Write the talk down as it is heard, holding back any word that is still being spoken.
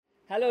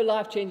Hello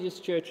Life Changers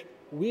Church,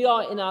 we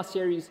are in our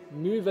series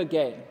Move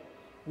Again.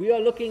 We are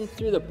looking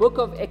through the book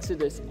of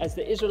Exodus as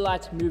the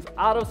Israelites move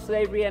out of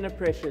slavery and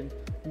oppression,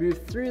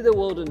 move through the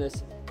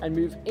wilderness and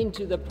move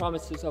into the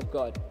promises of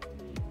God.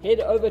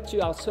 Head over to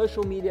our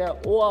social media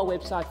or our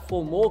website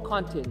for more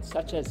content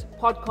such as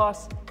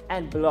podcasts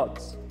and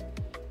blogs.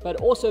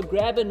 But also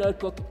grab a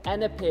notebook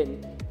and a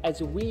pen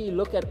as we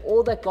look at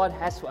all that God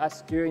has for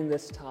us during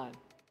this time.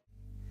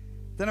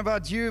 Don't know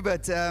about you,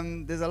 but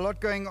there's a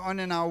lot going on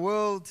in our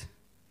world.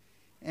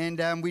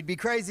 And we'd be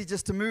crazy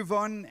just to move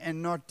on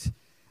and not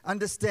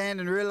understand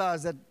and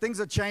realize that things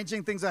are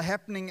changing, things are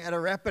happening at a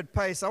rapid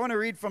pace. I want to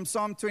read from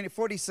Psalm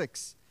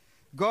 46.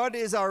 God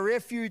is our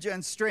refuge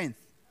and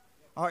strength,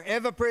 our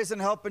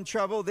ever-present help in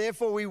trouble.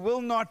 Therefore, we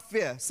will not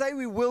fear. Say,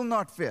 we will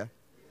not fear.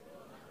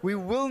 We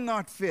will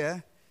not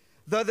fear.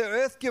 Though the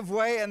earth give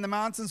way and the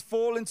mountains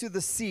fall into the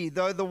sea,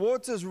 though the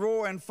waters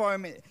roar and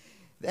foam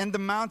and the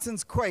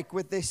mountains quake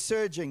with their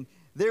surging,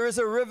 there is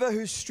a river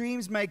whose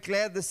streams make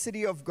glad the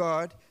city of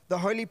God, the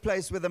holy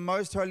place where the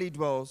Most Holy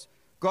dwells.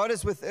 God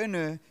is within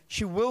her.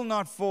 She will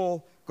not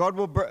fall. God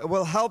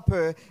will help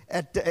her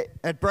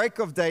at break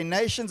of day.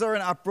 Nations are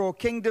in uproar.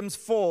 Kingdoms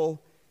fall.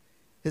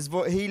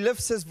 He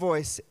lifts his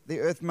voice.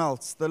 The earth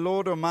melts. The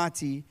Lord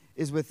Almighty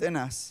is within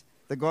us.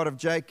 The God of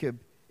Jacob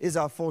is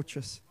our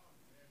fortress.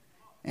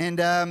 And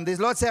there's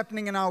lots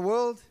happening in our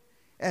world,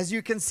 as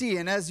you can see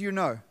and as you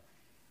know.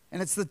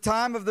 And it's the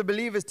time of the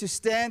believers to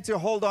stand, to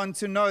hold on,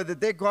 to know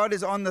that their God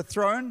is on the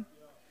throne.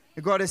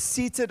 God is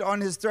seated on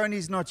his throne.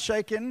 He's not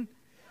shaken.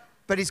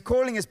 But he's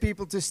calling his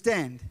people to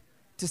stand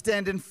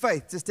in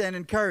faith, to stand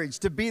in courage,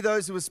 to be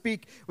those who will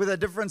speak with a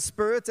different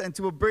spirit and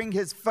to bring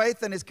his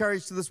faith and his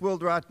courage to this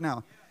world right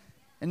now.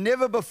 And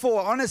never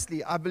before,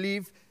 honestly, I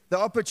believe the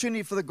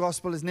opportunity for the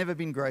gospel has never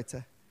been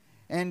greater.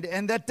 And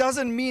that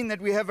doesn't mean that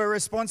we have a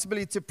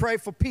responsibility to pray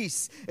for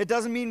peace. It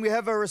doesn't mean we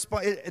have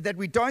that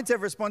we don't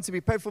have a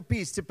responsibility to pray for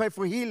peace, to pray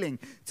for healing,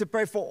 to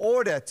pray for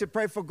order, to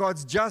pray for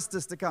God's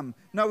justice to come.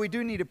 No, we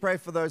do need to pray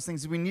for those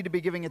things. We need to be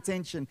giving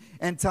attention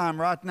and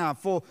time right now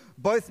for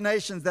both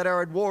nations that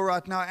are at war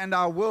right now and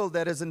our world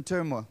that is in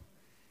turmoil.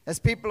 As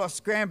people are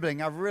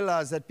scrambling, I've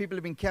realized that people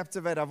have been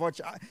captivated.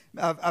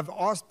 I've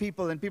asked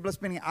people, and people are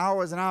spending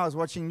hours and hours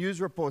watching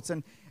news reports,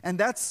 and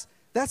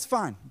that's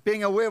fine.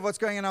 Being aware of what's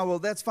going on in our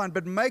world, that's fine.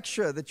 But make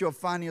sure that you're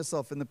finding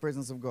yourself in the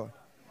presence of God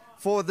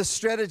for the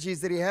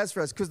strategies that he has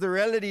for us. Because the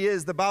reality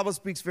is, the Bible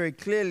speaks very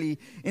clearly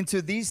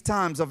into these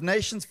times of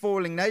nations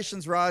falling,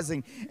 nations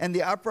rising, and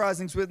the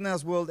uprisings within our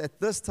world. At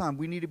this time,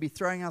 we need to be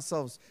throwing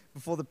ourselves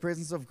before the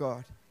presence of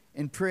God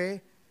in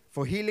prayer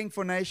for healing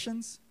for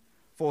nations,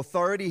 for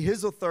authority,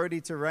 his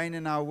authority to reign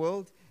in our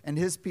world, and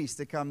his peace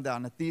to come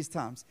down at these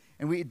times.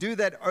 And we do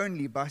that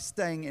only by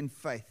staying in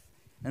faith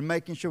and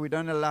making sure we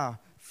don't allow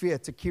fear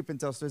to keep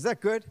into us. Is that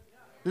good?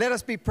 Let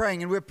us be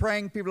praying. And we're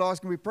praying. People are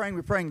asking,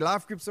 we're praying.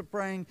 Life groups are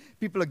praying.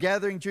 People are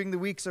gathering during the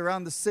weeks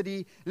around the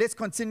city. Let's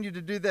continue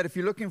to do that. If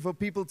you're looking for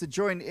people to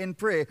join in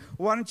prayer,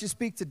 why don't you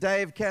speak to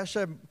Dave,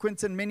 Kasha,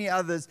 Quinton, many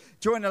others.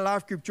 Join a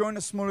life group, join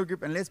a smaller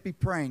group, and let's be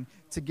praying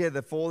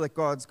together for all that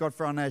God's got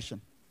for our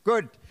nation.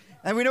 Good.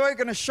 And we know we're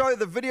going to show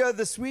the video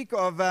this week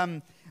of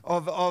the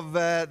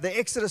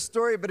Exodus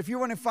story. But if you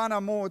want to find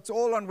out more, it's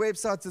all on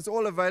websites. It's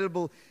all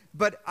available.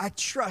 But I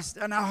trust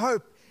and I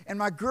hope and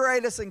my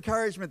greatest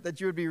encouragement that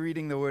you would be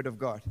reading the Word of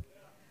God.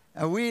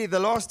 And the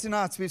last 2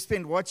 nights, we've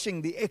spent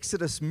watching the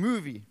Exodus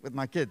movie with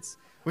my kids.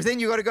 Which then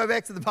you've got to go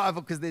back to the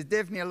Bible because there's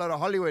definitely a lot of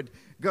Hollywood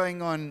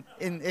going on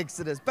in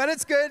Exodus. But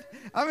it's good.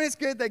 I mean, it's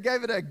good. They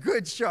gave it a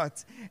good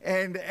shot.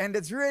 And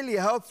it's really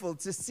helpful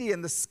to see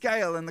in the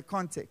scale and the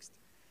context.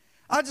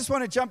 I just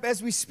want to jump,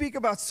 as we speak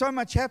about so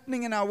much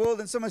happening in our world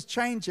and so much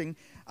changing,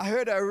 I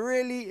heard a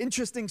really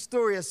interesting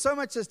story as so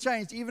much has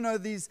changed, even though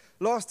these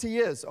last 2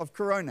 years of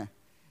Corona.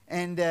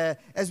 And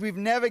as we've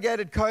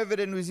navigated COVID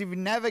and as we've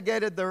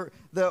navigated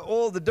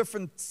all the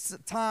different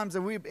times,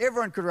 and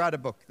everyone could write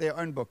their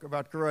own book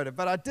about Corona.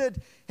 But I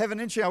did have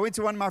an interview. I went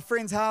to one of my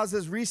friend's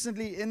houses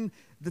recently in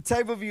the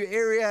Tableview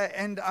area,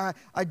 and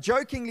I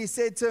jokingly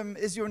said to him,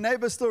 "Is your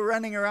neighbor still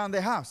running around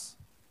their house?"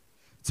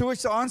 To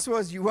which the answer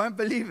was, "You won't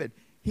believe it.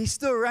 He's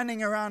still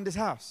running around his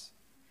house."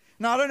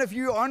 Now, I don't know if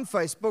you're on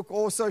Facebook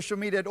or social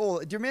media at all.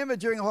 Do you remember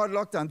during a hard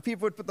lockdown,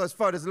 people would put those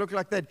photos, it looked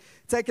like they'd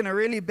taken a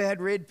really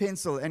bad red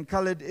pencil and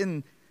colored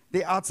in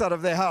the outside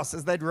of their house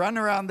as they'd run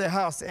around their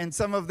house, and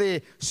some of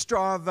their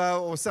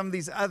Strava or some of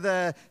these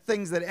other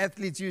things that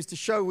athletes use to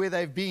show where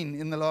they've been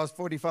in the last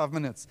 45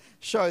 minutes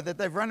show that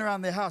they've run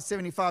around their house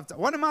 75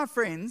 times. One of my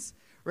friends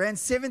ran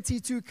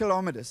 72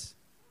 kilometers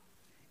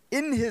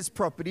in his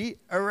property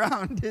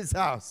around his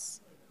house.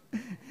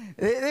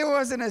 There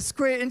wasn't a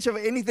square inch of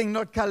anything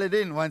not colored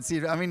in once.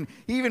 He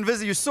even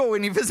visited, you saw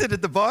when he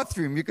visited the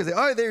bathroom, you could say,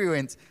 "Oh, there he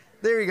went.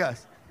 There he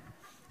goes."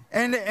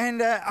 And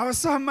I was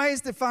so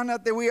amazed to find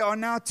out that we are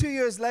now 2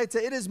 years later.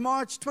 It is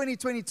March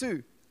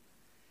 2022.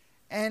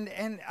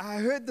 And I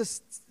heard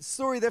this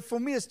story that for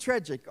me is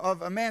tragic,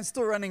 of a man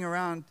still running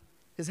around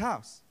his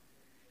house.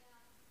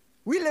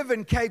 We live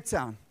in Cape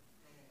Town.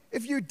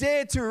 If you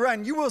dare to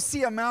run, you will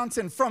see a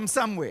mountain from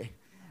somewhere.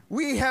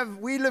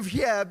 we live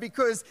here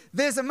because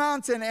there's a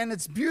mountain and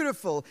it's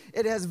beautiful.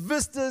 It has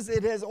vistas.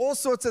 It has all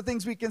sorts of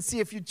things we can see.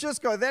 If you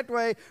just go that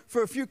way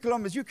for a few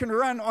kilometers, you can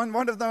run on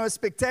one of the most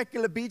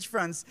spectacular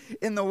beachfronts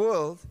in the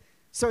world.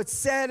 So it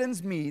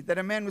saddens me that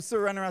a man would still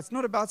run around. It's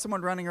not about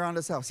someone running around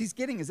his house. He's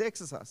getting his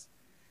exercise.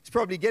 He's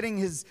probably getting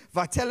his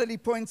vitality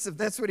points if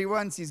that's what he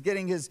wants. He's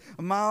getting his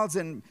miles.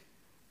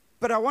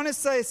 But I want to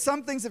say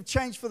some things have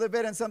changed for the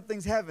better and some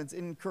things haven't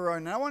in Corona.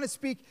 And I want to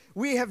speak,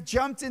 we have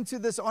jumped into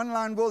this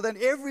online world, and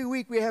every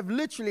week we have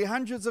literally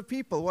hundreds of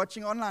people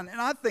watching online.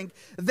 And I think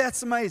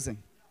that's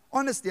amazing.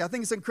 Honestly, I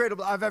think it's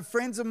incredible. I've had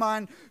friends of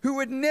mine who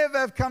would never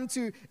have come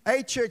to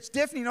a church,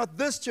 definitely not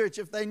this church,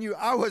 if they knew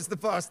I was the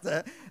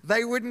pastor.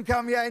 They wouldn't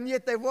come here, and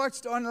yet they've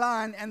watched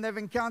online and they've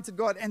encountered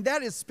God. And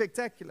that is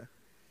spectacular.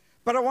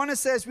 But I want to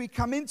say, as we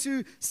come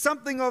into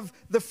something of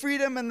the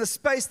freedom and the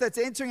space that's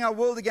entering our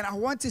world again, I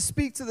want to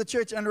speak to the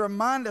church and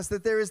remind us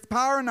that there is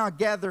power in our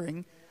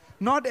gathering,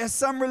 not as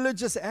some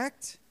religious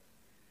act,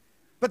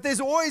 but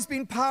there's always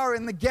been power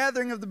in the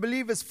gathering of the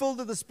believers filled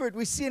with the Spirit.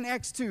 We see in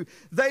Acts 2,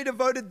 they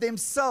devoted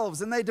themselves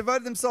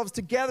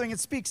to gathering. It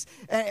speaks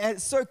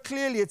so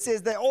clearly. It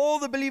says that all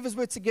the believers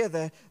were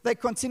together. They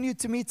continued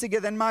to meet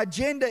together. And my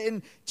agenda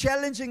in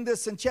challenging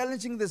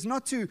this,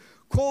 not to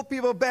call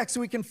people back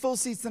so we can fill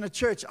seats in a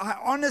church. I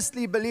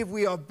honestly believe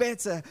we are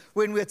better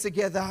when we're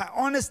together. I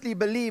honestly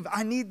believe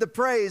I need the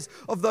praise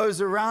of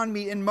those around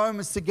me in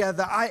moments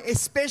together,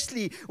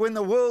 especially when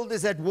the world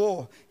is at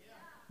war.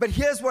 But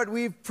here's what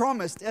we've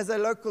promised as a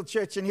local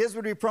church, and here's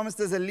what we promised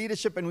as a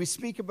leadership, and we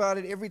speak about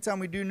it every time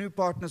we do new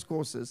partners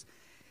courses.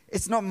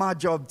 It's not my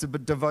job to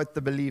devote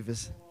the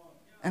believers,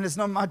 and it's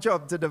not my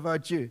job to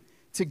devote you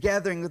to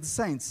gathering with the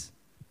saints.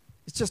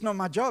 It's just not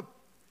my job.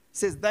 It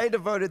says they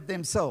devoted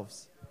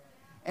themselves.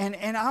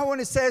 And I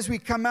want to say, as we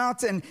come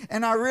out, and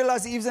I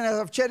realize even as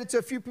I've chatted to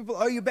a few people,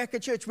 oh, you're back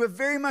at church. We're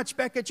very much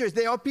back at church.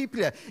 There are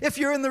people here. If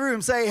you're in the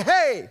room, say,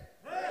 hey.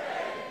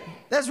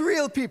 That's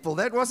real people.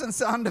 That wasn't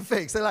sound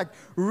effects. They're like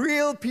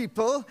real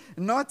people,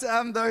 not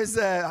those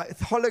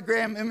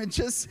hologram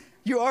images.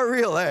 You are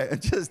real, eh?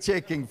 Just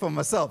checking for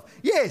myself.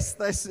 Yes,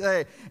 they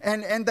say.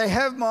 And they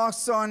have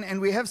masks on,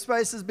 and we have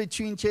spaces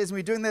between chairs, and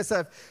we're doing that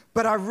stuff.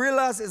 But I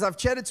realize as I've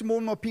chatted to more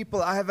and more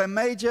people, I have a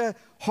major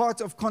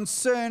heart of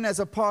concern as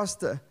a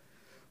pastor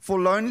for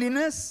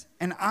loneliness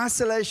and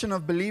isolation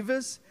of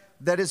believers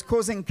that is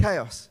causing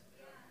chaos.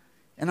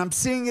 And I'm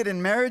seeing it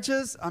in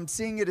marriages, I'm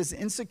seeing it as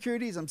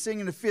insecurities, I'm seeing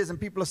it in fears, and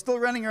people are still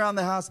running around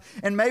the house,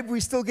 and maybe we're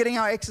still getting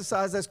our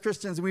exercise as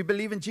Christians, and we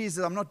believe in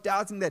Jesus. I'm not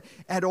doubting that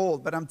at all,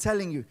 but I'm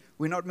telling you,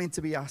 we're not meant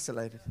to be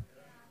isolated.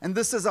 And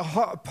this is a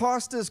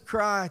pastor's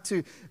cry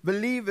to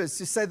believers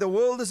to say the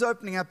world is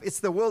opening up. It's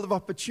the world of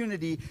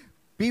opportunity.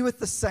 Be with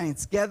the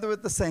saints, gather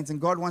with the saints,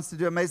 and God wants to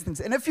do amazing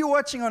things. And if you're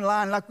watching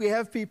online, like we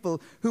have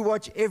people who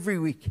watch every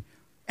week,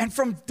 and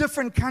from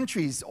different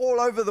countries all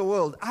over the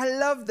world. I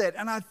love that,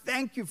 and I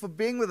thank you for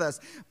being with us.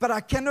 But I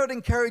cannot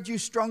encourage you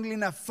strongly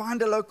enough.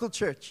 Find a local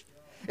church.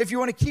 If you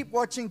want to keep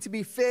watching to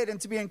be fed and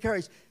to be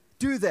encouraged,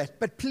 do that.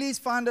 But please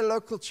find a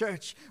local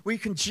church where you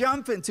can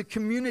jump into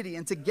community,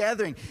 into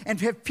gathering, and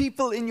have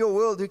people in your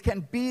world who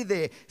can be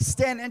there,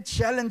 stand and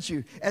challenge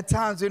you at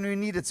times when we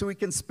need it, so we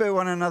can spur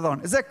one another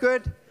on. Is that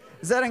good?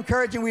 Is that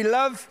encouraging? We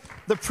love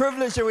the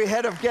privilege that we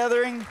had of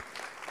gathering.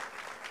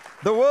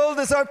 The world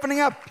is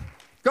opening up.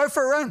 Go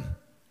for a run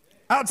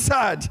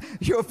outside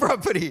your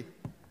property.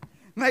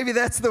 Maybe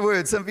that's the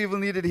word some people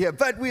needed here.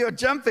 But we are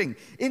jumping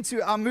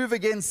into our Move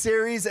Again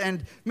series,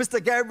 and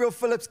Mr. Gabriel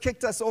Phillips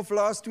kicked us off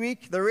last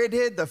week. The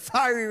redhead, the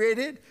fiery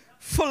redhead,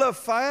 full of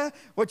fire.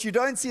 What you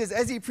don't see is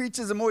as he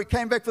preaches and more, he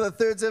came back for the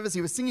third service. He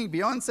was singing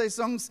Beyonce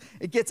songs.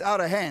 It gets out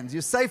of hand.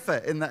 You're safer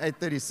in the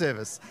 8:30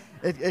 service.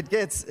 It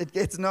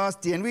gets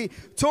nasty. And we're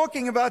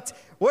talking about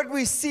what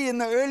we see in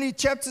the early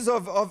chapters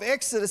of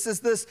Exodus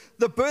is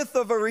the birth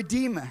of a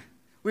redeemer.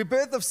 We're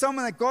birth of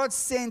someone that God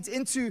sent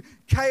into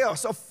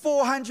chaos of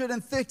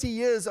 430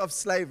 years of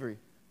slavery.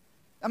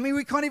 I mean,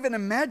 we can't even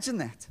imagine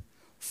that.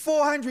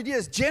 400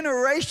 years,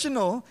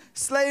 generational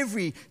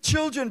slavery,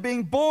 children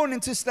being born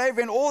into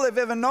slavery, and all they've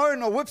ever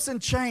known are whips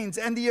and chains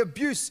and the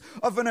abuse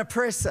of an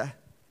oppressor.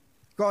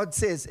 God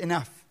says,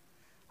 enough.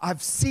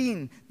 I've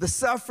seen the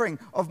suffering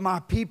of my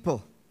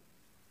people.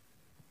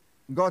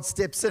 God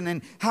steps in,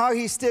 and how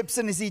he steps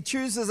in is he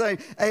chooses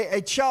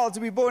a child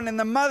to be born, and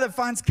the mother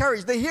finds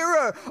courage. The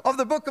hero of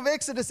the book of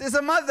Exodus is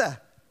a mother.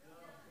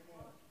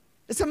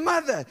 It's a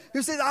mother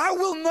who says, I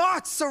will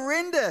not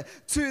surrender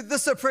to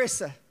this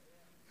oppressor,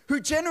 who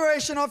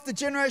generation after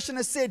generation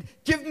has said,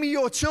 give me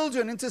your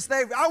children into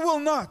slavery. I will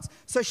not.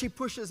 So she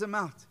pushes them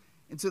out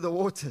into the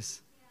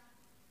waters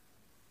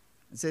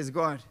and says,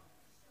 God,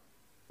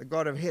 the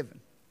God of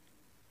heaven,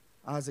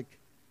 Isaac,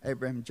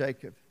 Abraham,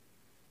 Jacob,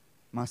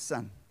 my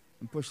son,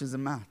 and pushes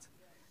them out.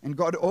 And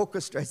God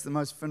orchestrates the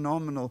most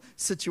phenomenal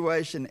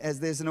situation as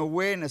there's an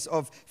awareness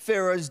of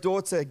Pharaoh's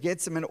daughter,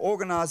 gets him and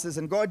organizes.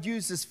 And God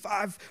uses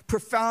 5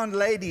 profound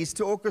ladies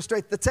to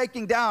orchestrate the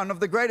taking down of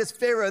the greatest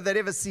Pharaoh they'd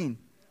ever seen.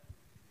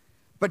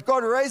 But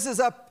God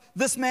raises up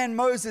this man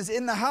Moses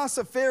in the house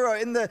of Pharaoh,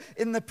 in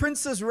the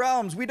prince's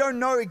realms. We don't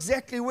know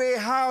exactly where,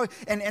 how,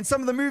 and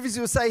some of the movies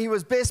will say he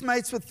was best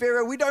mates with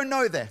Pharaoh. We don't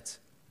know that.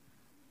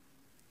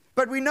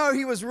 But we know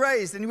he was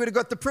raised, and he would have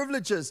got the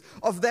privileges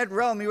of that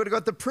realm. He would have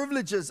got the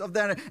privileges of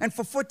that. And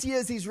for 40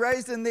 years, he's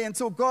raised in there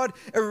until God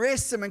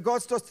arrests him, and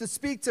God starts to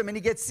speak to him, and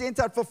he gets sent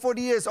out for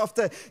 40 years.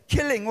 After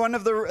killing one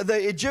of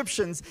the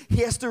Egyptians,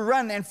 he has to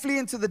run and flee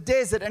into the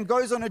desert and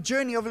goes on a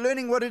journey of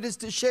learning what it is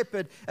to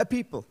shepherd a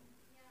people,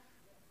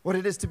 what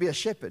it is to be a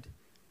shepherd,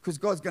 because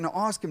God's going to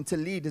ask him to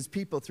lead his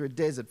people through a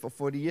desert for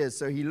 40 years,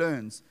 so he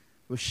learns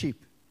with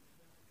sheep.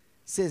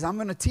 He says, I'm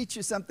going to teach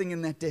you something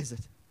in that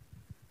desert.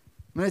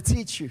 I'm going to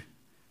teach you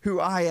who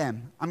I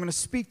am. I'm going to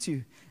speak to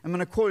you. I'm going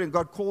to call you. And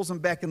God calls him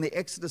back, and the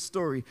Exodus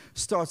story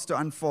starts to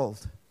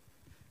unfold.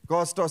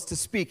 God starts to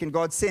speak, and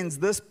God sends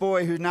this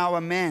boy who's now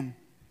a man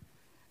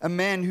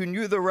who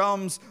knew the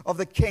realms of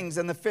the kings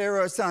and the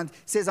Pharaoh's son,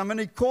 says, I'm going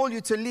to call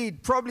you to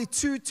lead probably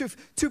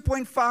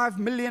 2.5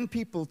 million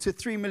people to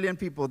 3 million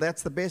people.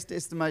 That's the best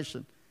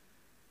estimation.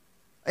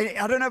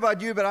 I don't know about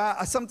you, but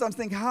I sometimes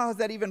think, how is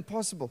that even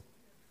possible?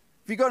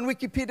 If you go on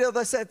Wikipedia,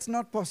 they say it's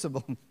not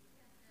possible.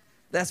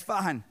 That's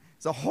fine.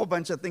 There's a whole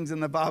bunch of things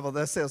in the Bible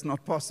that say it's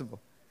not possible.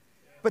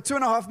 But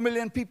 2.5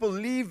 million people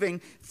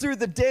leaving through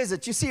the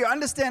desert. You see, you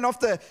understand,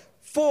 after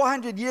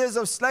 400 years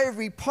of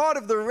slavery, part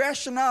of the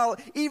rationale,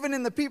 even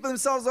in the people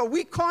themselves, are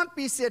we can't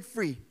be set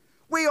free.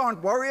 We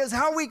aren't warriors.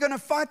 How are we going to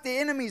fight the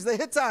enemies, the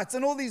Hittites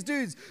and all these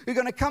dudes who are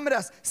going to come at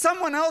us?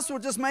 Someone else will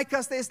just make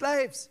us their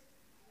slaves.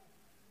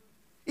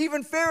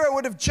 Even Pharaoh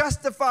would have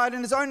justified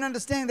in his own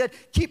understanding that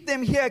keep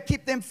them here,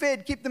 keep them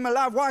fed, keep them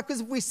alive. Why? Because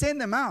if we send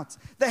them out,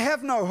 they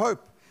have no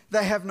hope.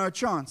 They have no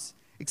chance,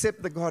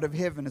 except the God of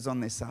heaven is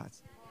on their side.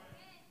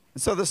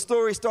 And so the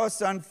story starts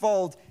to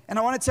unfold. And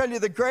I want to tell you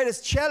the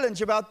greatest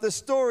challenge about this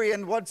story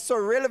and what's so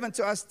relevant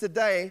to us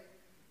today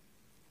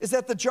is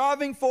that the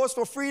driving force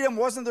for freedom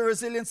wasn't the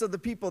resilience of the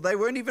people. They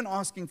weren't even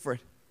asking for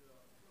it.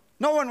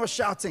 No one was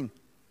shouting,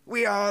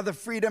 we are the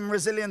freedom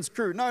resilience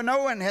crew. No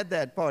one had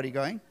that party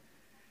going.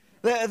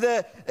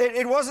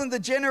 It wasn't the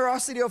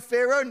generosity of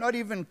Pharaoh, not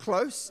even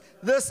close.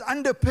 This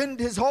underpinned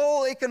his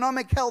whole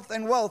economic health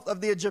and wealth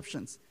of the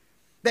Egyptians.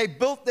 They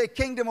built their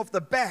kingdom off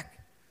the back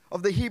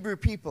of the Hebrew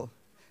people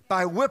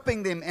by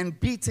whipping them and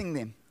beating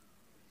them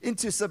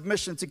into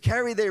submission, to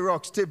carry their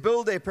rocks, to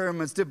build their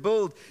pyramids, to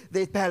build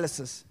their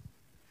palaces.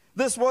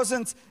 This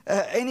wasn't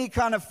any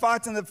kind of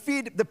fight in the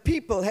feet. The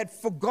people had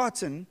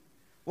forgotten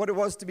what it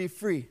was to be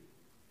free.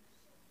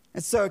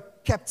 And so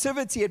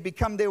captivity had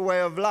become their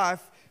way of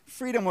life.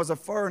 Freedom was a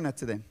foreigner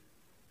to them.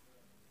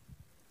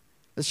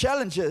 The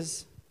challenge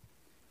is,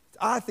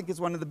 I think it's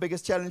one of the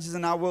biggest challenges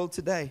in our world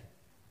today,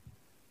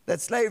 that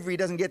slavery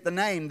doesn't get the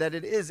name that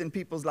it is in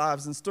people's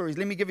lives and stories.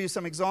 Let me give you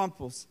some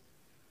examples.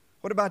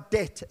 What about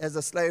debt as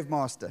a slave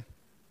master?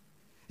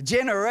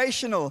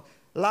 Generational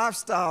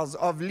lifestyles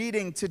of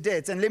leading to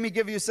debt. And let me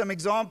give you some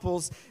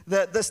examples.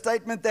 The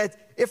statement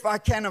that if I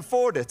can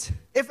afford it,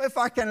 if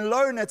I can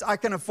loan it, I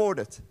can afford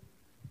it.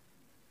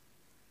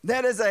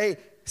 That is a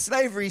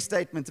slavery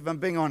statement, if I'm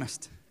being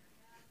honest.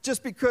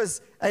 Just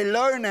because a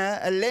loaner,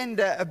 a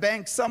lender, a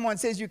bank, someone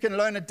says you can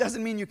loan it,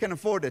 doesn't mean you can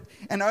afford it.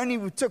 And only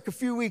we took a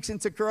few weeks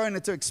into Corona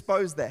to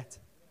expose that.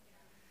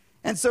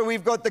 And so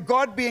we've got the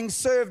God being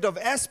served of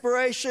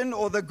aspiration,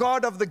 or the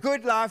God of the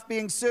good life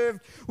being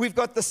served. We've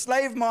got the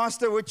slave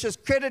master, which is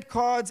credit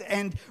cards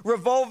and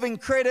revolving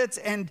credit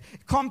and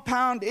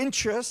compound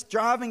interest,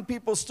 driving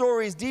people's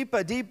stories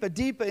deeper, deeper,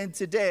 deeper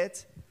into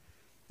debt.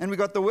 And we've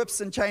got the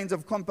whips and chains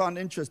of compound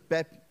interest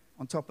back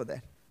on top of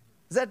that.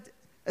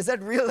 Is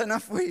that real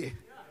enough for you?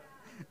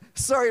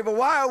 Sorry, but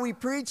why are we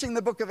preaching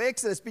the book of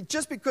Exodus?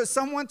 Just because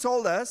someone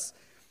told us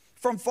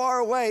from far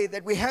away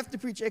that we have to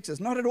preach Exodus?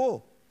 Not at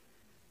all.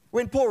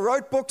 When Paul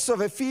wrote books of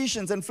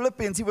Ephesians and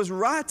Philippians, he was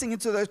writing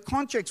into those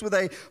contracts with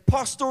a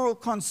pastoral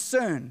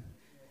concern.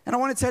 And I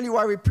want to tell you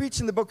why we're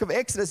preaching the book of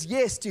Exodus.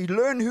 Yes, to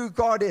learn who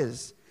God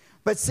is.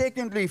 But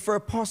secondly, for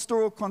a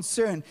pastoral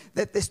concern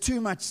that there's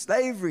too much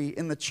slavery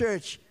in the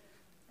church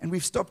and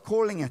we've stopped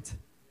calling it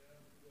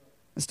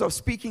and stopped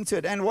speaking to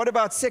it. And what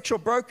about sexual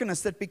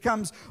brokenness that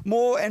becomes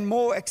more and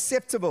more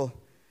acceptable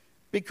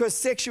because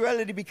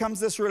sexuality becomes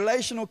this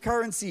relational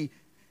currency,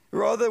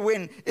 rather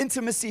when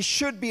intimacy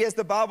should be, as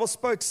the Bible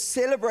spoke,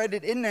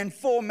 celebrated in and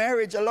for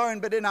marriage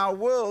alone. But in our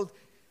world,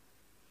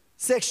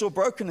 sexual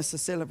brokenness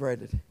is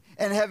celebrated.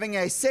 And having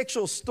a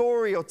sexual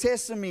story or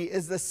testimony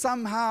is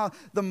somehow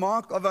the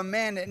mark of a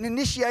man. An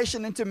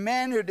initiation into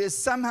manhood is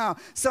somehow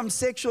some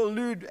sexual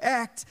lewd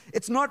act.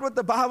 It's not what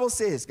the Bible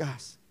says,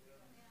 guys.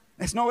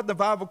 It's not what the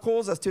Bible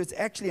calls us to. It's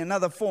actually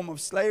another form of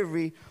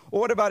slavery.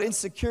 Or what about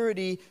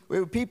insecurity,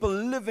 where people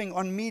living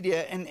on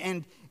media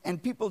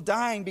and people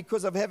dying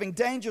because of having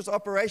dangerous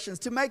operations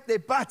to make their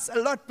butts a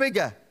lot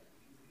bigger.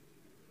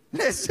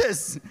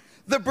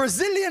 The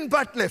Brazilian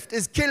butt lift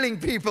is killing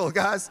people,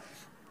 guys.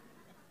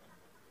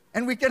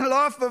 And we can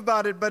laugh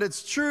about it, but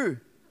it's true.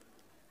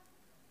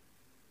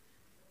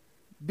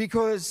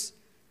 Because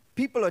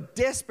people are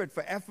desperate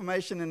for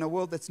affirmation in a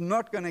world that's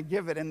not going to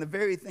give it, and the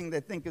very thing they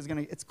think is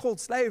going to, it's called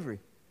slavery.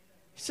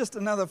 It's just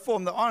another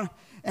form.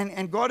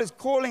 And God is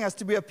calling us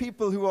to be a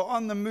people who are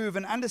on the move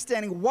and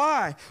understanding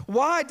why.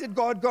 Why did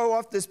God go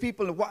after His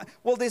people? Why?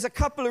 Well, there's a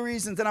couple of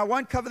reasons, and I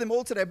won't cover them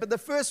all today. But the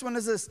first one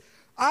is this.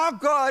 Our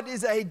God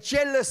is a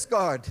jealous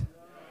God.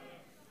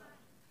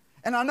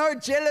 And I know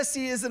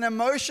jealousy is an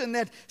emotion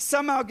that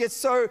somehow gets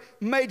so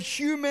made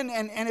human,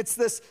 and it's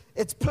this,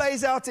 it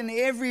plays out in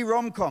every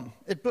rom-com.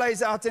 It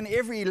plays out in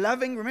every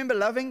Loving. Remember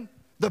Loving?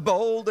 The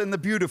bold and the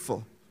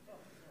beautiful.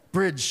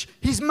 Bridge.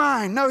 He's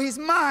mine. No, he's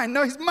mine.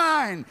 No, he's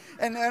mine.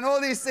 And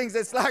all these things.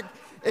 It's like,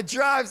 it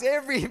drives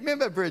every,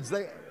 remember Bridge?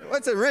 Like,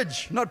 what's a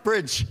ridge? Not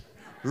bridge.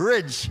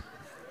 Ridge.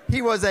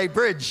 He was a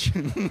bridge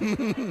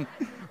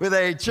with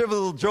a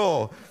chiseled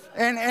jaw.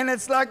 And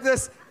it's like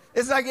this.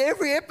 It's like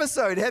every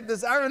episode had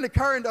this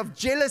undercurrent of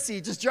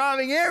jealousy just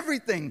driving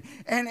everything.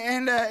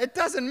 And it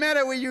doesn't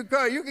matter where you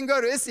go. You can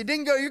go to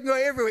Isidingo, you can go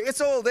everywhere.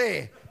 It's all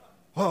there.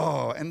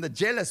 Oh, and the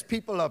jealous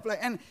people are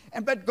playing.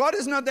 But God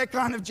is not that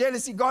kind of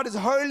jealousy. God is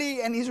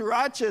holy and He's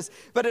righteous.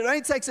 But it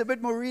only takes a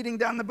bit more reading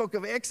down the book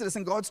of Exodus,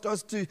 and God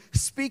starts to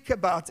speak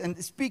about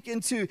and speak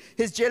into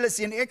His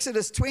jealousy. In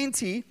Exodus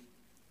 20,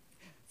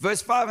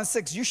 verse 5 and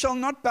 6, you shall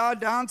not bow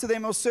down to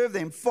them or serve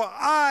them, for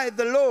I,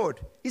 the Lord,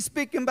 He's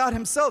speaking about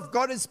Himself.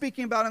 God is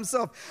speaking about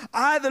Himself.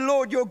 I, the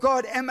Lord, your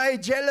God, am a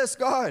jealous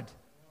God,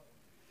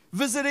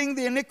 visiting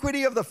the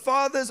iniquity of the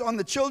fathers on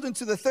the children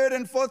to the third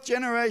and fourth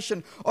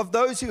generation of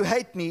those who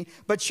hate me,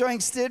 but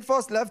showing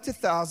steadfast love to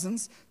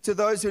thousands, to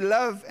those who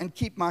love and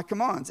keep my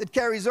commands. It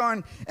carries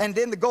on, and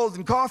then the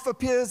golden calf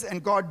appears,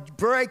 and God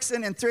breaks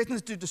in and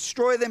threatens to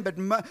destroy them, but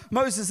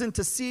Moses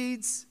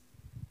intercedes.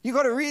 You've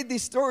got to read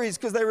these stories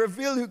because they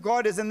reveal who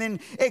God is. And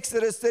then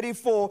Exodus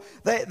 34,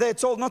 they're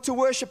told not to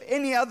worship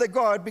any other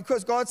God,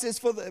 because God says,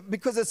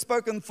 because it's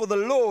spoken, for the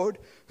Lord,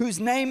 whose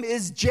name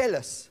is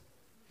jealous,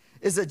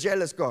 is a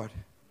jealous God.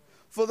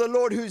 For the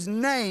Lord, whose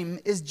name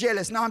is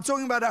jealous. Now I'm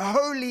talking about a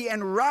holy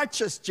and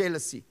righteous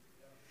jealousy.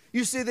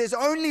 You see, there's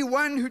only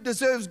one who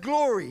deserves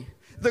glory,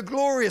 the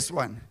glorious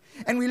one.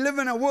 And we live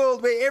in a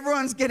world where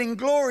everyone's getting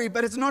glory,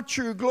 but it's not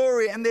true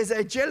glory. And there's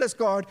a jealous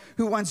God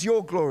who wants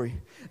your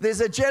glory. There's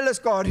a jealous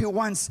God who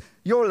wants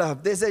your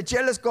love. There's a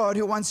jealous God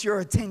who wants your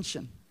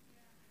attention.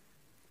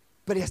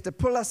 But He has to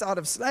pull us out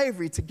of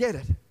slavery to get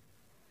it.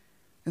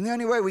 And the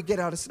only way we get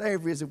out of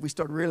slavery is if we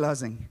start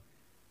realizing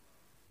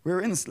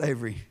we're in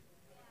slavery.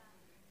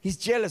 He's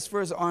jealous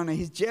for His honor.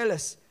 He's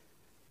jealous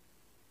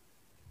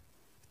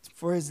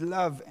for His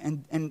love.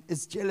 And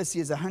His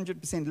jealousy is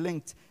 100%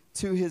 linked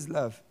to His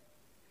love.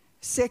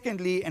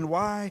 Secondly, and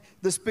why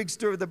this big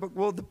story of the book?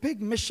 Well, the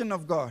big mission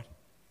of God.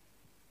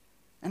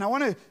 And I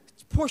want to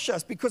push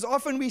us, because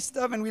often we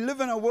stuff and we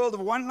live in a world of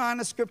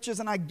one-liner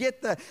scriptures, and I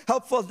get the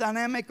helpful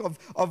dynamic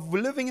of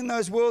living in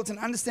those worlds and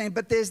understanding,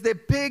 but there's the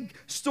big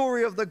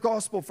story of the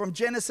gospel from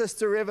Genesis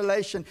to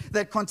Revelation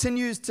that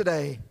continues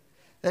today,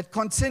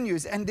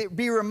 and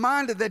be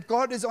reminded that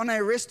God is on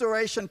a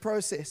restoration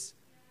process.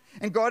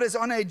 And God is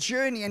on a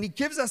journey, and He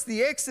gives us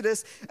the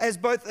Exodus as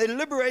both a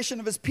liberation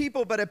of His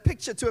people, but a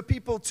picture to a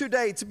people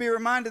today to be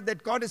reminded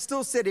that God is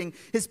still setting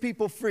His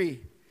people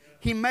free.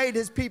 He made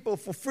His people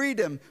for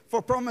freedom,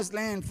 for promised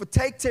land, for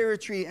take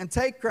territory and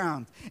take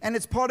ground. And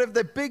it's part of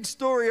the big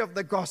story of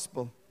the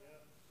gospel.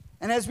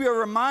 And as we are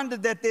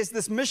reminded that there's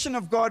this mission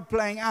of God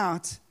playing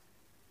out,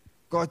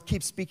 God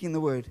keeps speaking the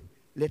word,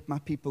 let my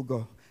people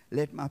go,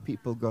 let my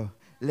people go,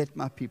 let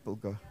my people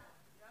go.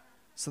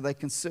 So they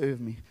can serve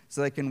me,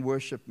 so they can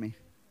worship me.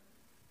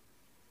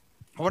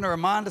 I want to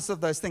remind us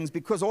of those things,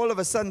 because all of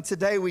a sudden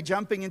today we're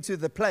jumping into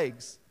the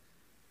plagues.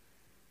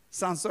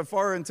 Sounds so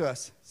foreign to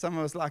us. Some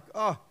of us like,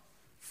 oh,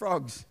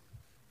 frogs.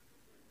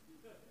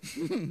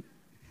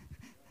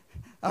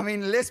 I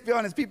mean, let's be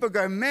honest, people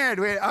go mad.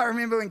 I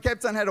remember when Cape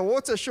Town had a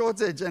water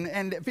shortage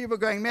and people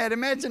going mad.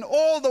 Imagine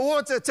all the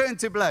water turned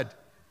to blood.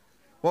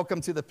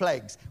 Welcome to the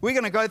plagues. We're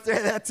going to go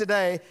through that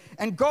today.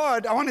 And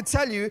God, I want to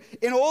tell you,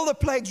 in all the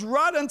plagues,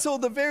 right until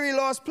the very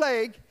last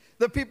plague,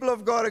 the people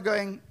of God are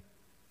going,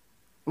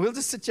 we'll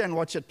just sit here and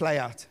watch it play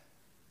out.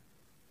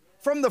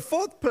 From the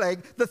fourth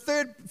plague,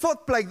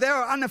 fourth plague, they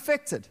are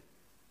unaffected.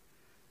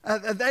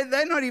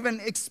 They're not even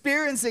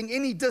experiencing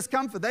any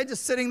discomfort. They're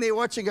just sitting there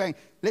watching, going,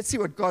 let's see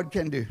what God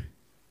can do.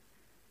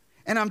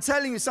 And I'm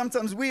telling you,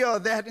 sometimes we are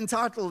that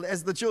entitled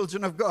as the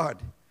children of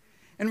God.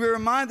 And we're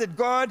reminded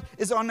God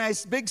is on a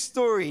big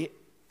story,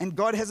 and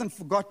God hasn't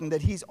forgotten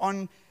that He's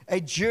on a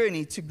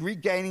journey to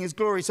regaining His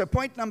glory. So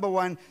point number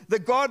one, the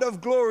God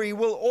of glory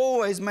will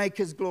always make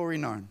His glory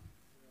known.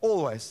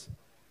 Always.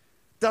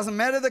 Doesn't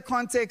matter the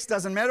context,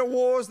 doesn't matter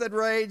wars that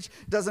rage,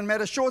 doesn't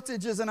matter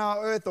shortages in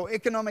our earth or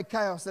economic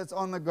chaos that's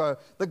on the go.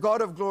 The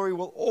God of glory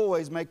will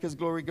always make His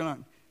glory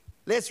known.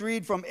 Let's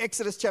read from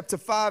Exodus chapter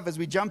 5 as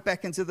we jump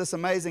back into this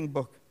amazing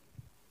book.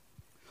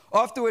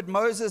 Afterward,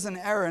 Moses and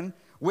Aaron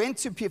went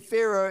to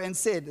Pharaoh and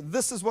said,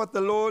 this is what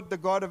the Lord, the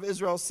God of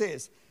Israel,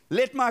 says.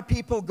 Let my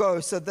people go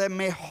so they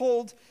may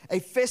hold a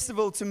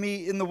festival to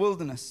me in the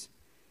wilderness.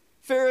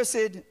 Pharaoh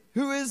said,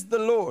 who is the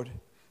Lord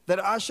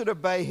that I should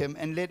obey Him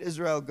and let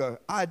Israel go?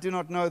 I do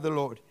not know the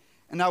Lord,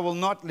 and I will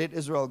not let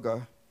Israel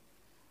go.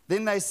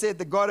 Then they said,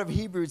 the God of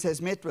Hebrews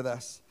has met with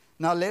us.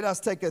 Now let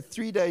us take a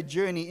 3-day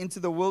journey into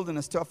the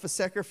wilderness to offer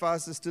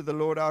sacrifices to the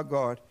Lord our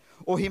God,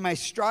 or he may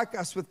strike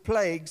us with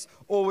plagues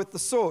or with the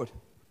sword.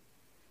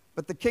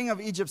 But the king of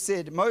Egypt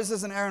said,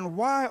 Moses and Aaron,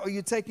 why are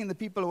you taking the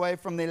people away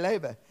from their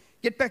labor?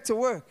 Get back to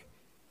work.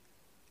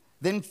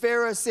 Then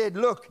Pharaoh said,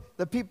 look,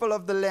 the people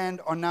of the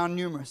land are now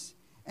numerous,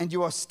 and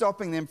you are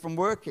stopping them from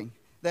working.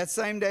 That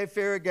same day,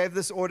 Pharaoh gave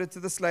this order to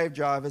the slave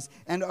drivers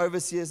and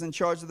overseers in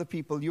charge of the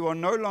people. You are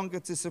no longer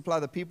to supply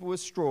the people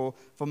with straw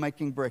for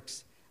making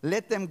bricks.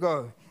 Let them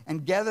go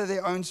and gather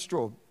their own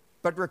straw,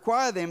 but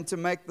require them to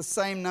make the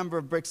same number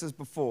of bricks as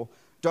before.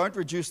 Don't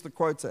reduce the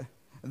quota.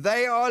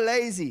 They are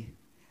lazy.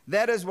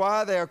 That is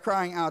why they are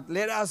crying out,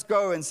 let us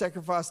go and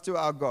sacrifice to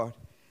our God.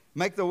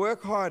 Make the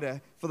work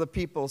harder for the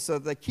people so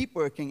that they keep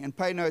working and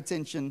pay no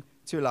attention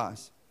to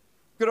lies.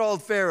 Good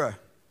old Pharaoh.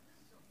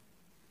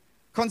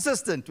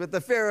 Consistent with the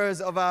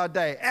pharaohs of our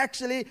day.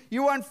 Actually,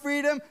 you want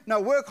freedom?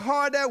 No, work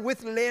harder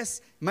with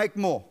less, make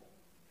more.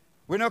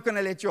 We're not going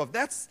to let you off.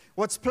 That's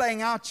what's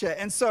playing out here.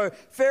 And so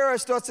Pharaoh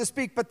starts to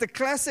speak, but the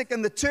classic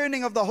and the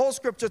turning of the whole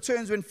scripture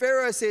turns when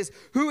Pharaoh says,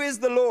 who is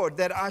the Lord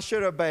that I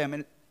should obey him?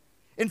 And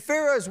in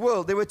Pharaoh's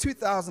world, there were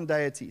 2,000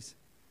 deities.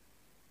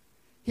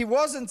 He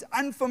wasn't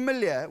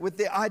unfamiliar with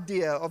the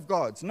idea of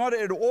gods, not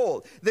at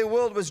all. Their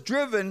world was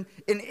driven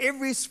in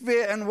every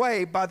sphere and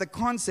way by the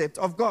concept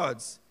of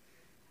gods.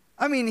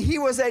 I mean, he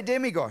was a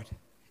demigod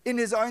in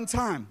his own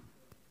time.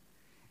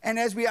 And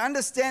as we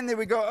understand that,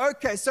 we go,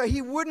 okay, so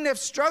he wouldn't have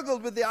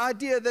struggled with the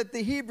idea that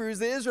the Hebrews,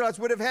 the Israelites,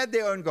 would have had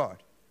their own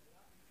God.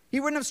 He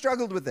wouldn't have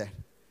struggled with that.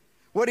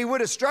 What he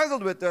would have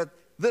struggled with,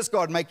 this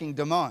God making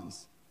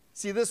demands.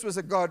 See, this was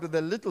a God with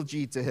a little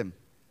g to him.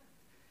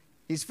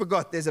 He's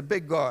forgot there's a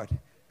big God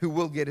who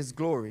will get his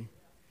glory.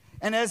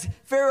 And as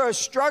Pharaoh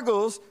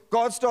struggles,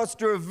 God starts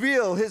to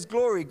reveal his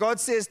glory. God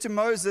says to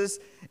Moses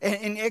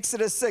in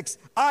Exodus 6,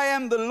 I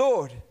am the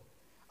Lord.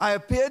 I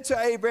appeared to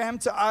Abraham,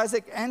 to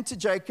Isaac, and to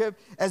Jacob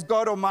as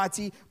God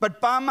Almighty, but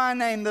by my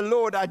name, the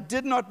Lord, I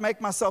did not make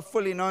myself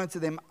fully known to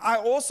them. I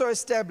also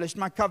established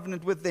my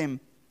covenant with them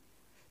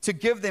to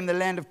give them the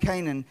land of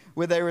Canaan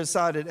where they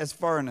resided as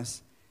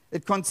foreigners.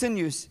 It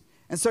continues.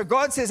 And so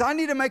God says, I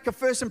need to make a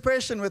first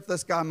impression with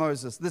this guy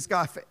Moses, this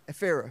guy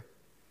Pharaoh.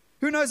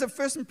 Who knows that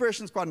first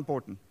impression is quite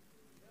important?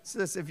 So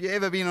if you've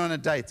ever been on a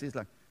date, he's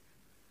like,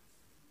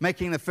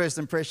 making the first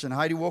impression.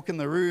 How do you walk in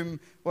the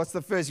room? What's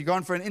the first? You've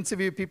gone for an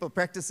interview, people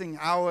practicing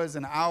hours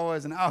and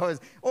hours and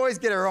hours. Always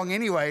get it wrong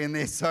anyway in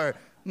there, so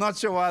not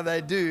sure why they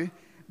do.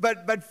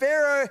 But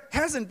Pharaoh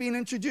hasn't been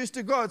introduced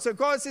to God. So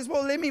God says,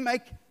 well, let me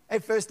make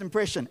a first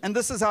impression. And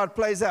this is how it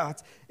plays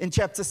out in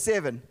chapter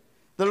 7.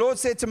 The Lord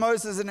said to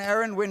Moses and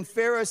Aaron, when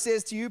Pharaoh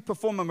says to you,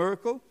 perform a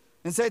miracle,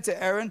 and say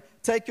to Aaron,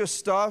 take your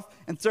staff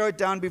and throw it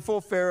down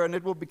before Pharaoh, and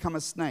it will become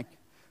a snake.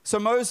 So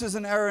Moses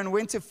and Aaron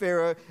went to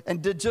Pharaoh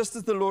and did just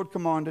as the Lord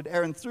commanded.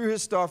 Aaron threw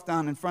his staff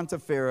down in front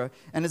of Pharaoh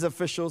and his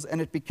officials,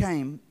 and it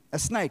became a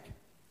snake.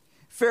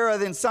 Pharaoh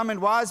then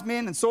summoned wise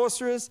men and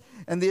sorcerers,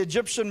 and the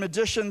Egyptian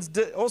magicians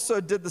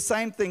also did the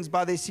same things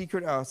by their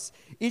secret arts.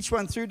 Each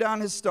one threw down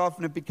his staff,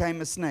 and it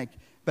became a snake.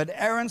 But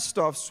Aaron's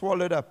staff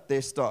swallowed up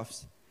their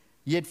staffs.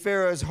 Yet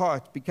Pharaoh's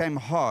heart became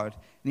hard,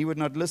 and he would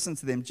not listen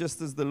to them, just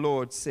as the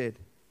Lord said.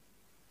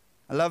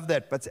 I love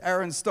that. But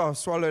Aaron's staff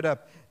swallowed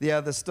up the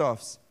other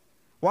staffs.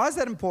 Why is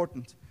that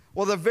important?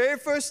 Well, the very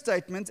first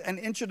statement and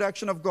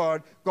introduction of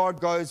God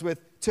goes with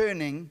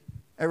turning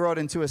a rod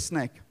into a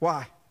snake.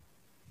 Why?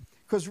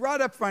 Because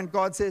right up front,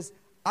 God says,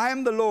 I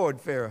am the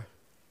Lord, Pharaoh.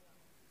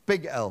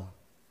 Big L.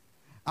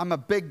 I'm a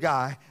big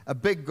guy, a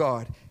big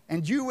God.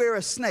 And you wear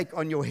a snake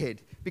on your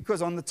head.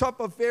 Because on the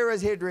top of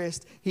Pharaoh's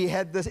headrest, he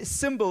had the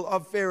symbol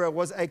of Pharaoh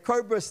was a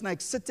cobra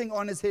snake sitting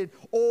on his head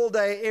all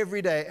day,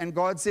 every day. And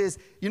God says,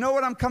 you know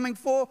what I'm coming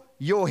for?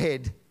 Your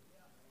head.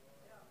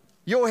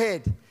 Your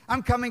head.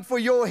 I'm coming for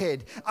your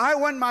head. I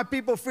want my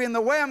people free, and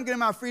the way I'm getting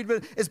my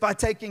freedom is by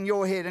taking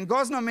your head. And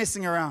God's not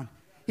messing around.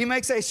 He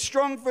makes a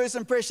strong first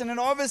impression, and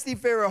obviously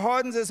Pharaoh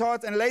hardens his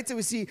heart, and later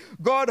we see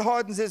God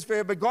hardens his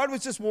Pharaoh, but God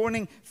was just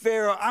warning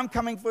Pharaoh, I'm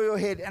coming for your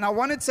head. And I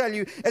want to tell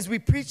you, as we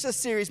preach this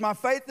series, my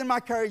faith and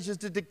my courage is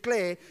to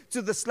declare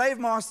to the slave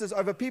masters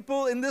over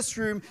people in this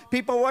room,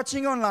 people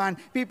watching online,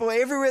 people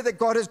everywhere that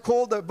God has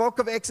called the book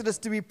of Exodus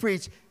to be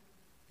preached,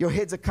 your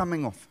heads are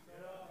coming off.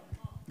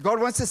 God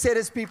wants to set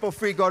his people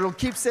free. God will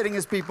keep setting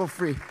his people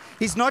free.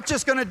 He's not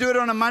just going to do it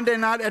on a Monday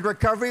night at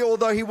Recovery,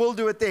 although he will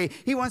do it there.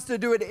 He wants to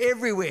do it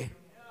everywhere,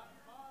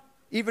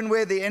 even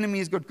where the enemy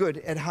has got good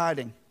at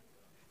hiding.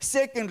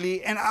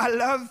 Secondly, and I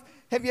love,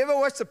 have you ever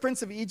watched The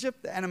Prince of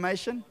Egypt, the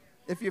animation?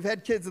 If you've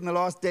had kids in the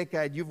last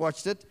decade, you've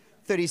watched it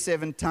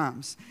 37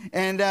 times.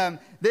 And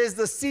there's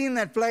the scene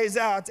that plays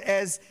out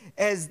as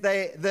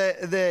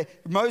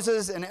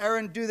Moses and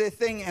Aaron do their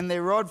thing, and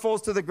their rod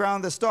falls to the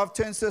ground, the staff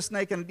turns to a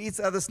snake, and it eats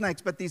other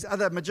snakes, but these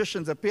other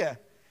magicians appear.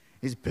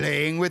 He's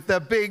playing with the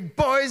big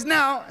boys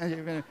now.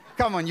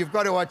 Come on, you've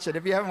got to watch it.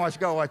 If you haven't watched,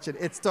 go watch it.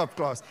 It's top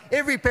class.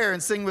 Every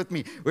parent sing with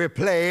me. We're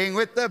playing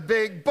with the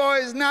big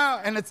boys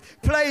now. And it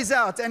plays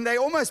out. And they're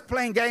almost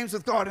playing games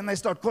with God. And they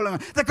start calling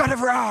him the God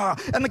of Ra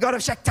and the God of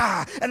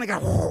Shakta. And they go,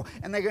 oh,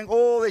 and they're going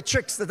all the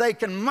tricks that they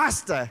can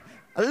muster.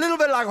 A little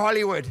bit like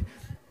Hollywood.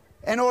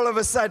 And all of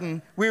a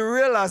sudden, we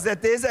realize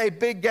that there's a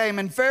big game.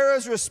 And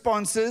Pharaoh's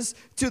responses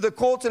to the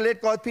call to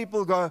let God's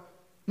people go,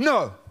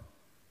 no.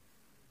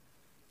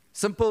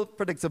 Simple,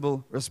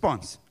 predictable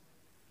response.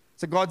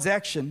 So God's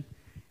action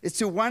is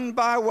to one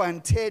by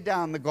one tear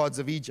down the gods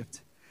of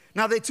Egypt.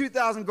 Now there are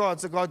 2,000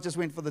 gods, so God just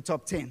went for the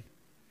top 10.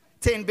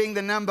 10 being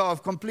the number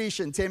of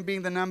completion, 10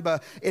 being the number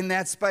in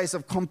that space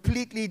of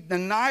completely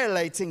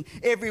annihilating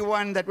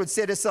everyone that would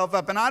set itself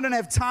up. And I don't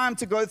have time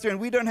to go through, and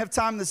we don't have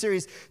time in the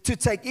series to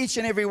take each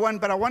and every one,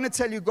 but I want to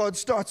tell you God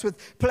starts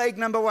with plague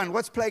number 1.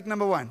 What's plague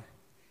number 1?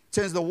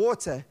 Turns the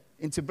water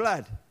into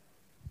blood.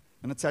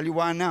 I'm going to tell you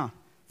why now.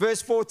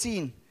 Verse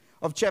 14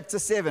 of chapter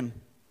 7.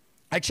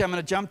 Actually, I'm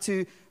going to jump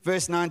to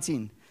verse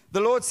 19.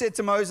 The Lord said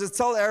to Moses,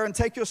 tell Aaron,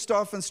 take your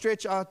staff and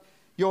stretch out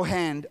your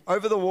hand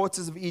over the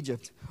waters of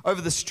Egypt,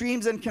 over the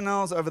streams and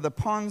canals, over the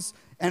ponds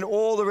and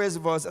all the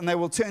reservoirs, and they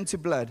will turn to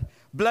blood.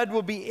 Blood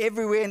will be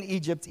everywhere in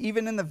Egypt,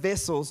 even in the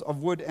vessels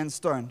of wood and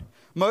stone.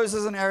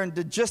 Moses and Aaron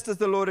did just as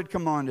the Lord had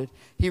commanded.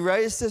 He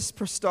raised his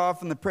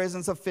staff in the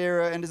presence of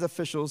Pharaoh and his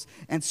officials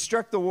and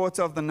struck the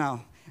water of the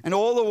Nile, and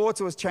all the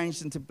water was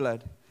changed into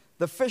blood.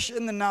 The fish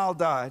in the Nile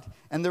died,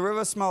 and the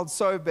river smelled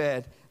so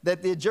bad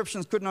that the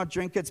Egyptians could not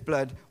drink its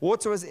blood.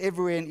 Water was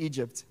everywhere in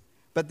Egypt.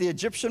 But the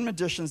Egyptian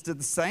magicians did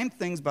the same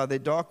things by their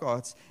dark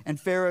arts, and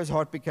Pharaoh's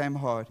heart became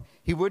hard.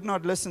 He would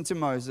not listen to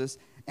Moses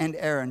and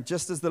Aaron,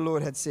 just as the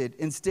Lord had said.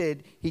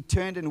 Instead, he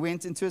turned and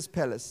went into his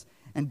palace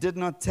and did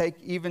not take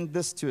even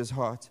this to his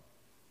heart.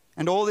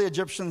 And all the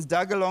Egyptians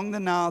dug along the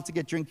Nile to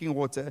get drinking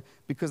water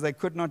because they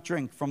could not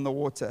drink from the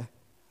water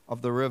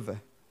of the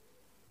river.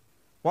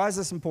 Why is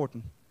this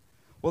important?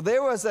 Well,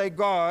 there was a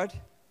God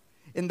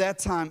in that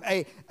time,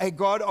 a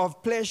God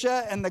of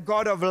pleasure and the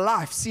God of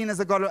life, seen as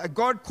a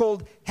God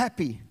called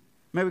Happy.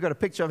 Maybe we've got a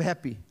picture of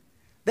Happy.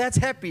 That's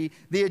Happy,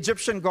 the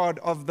Egyptian god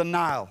of the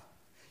Nile.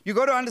 You've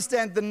got to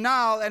understand the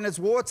Nile and its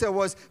water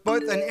was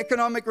both an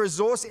economic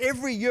resource.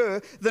 Every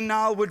year, the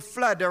Nile would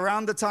flood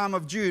around the time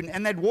of June,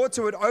 and that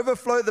water would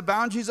overflow the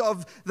boundaries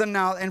of the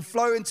Nile and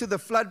flow into the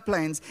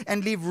floodplains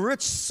and leave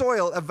rich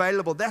soil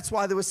available. That's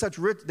why there was such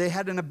rich, they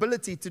had an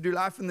ability to do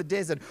life in the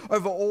desert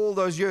over all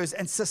those years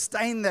and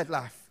sustain that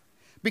life.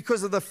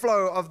 Because of the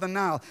flow of the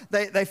Nile.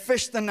 They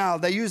fished the Nile.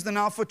 They used the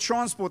Nile for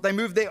transport. They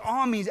moved their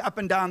armies up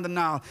and down the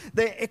Nile.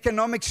 Their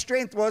economic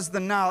strength was the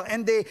Nile.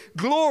 And their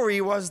glory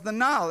was the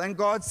Nile. And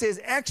God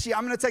says, actually,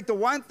 I'm going to take the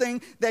one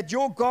thing that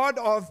you're God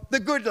of the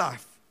good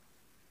life.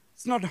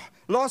 It's not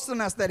lost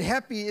on us that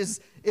Happy is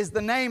the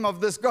name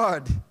of this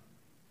God.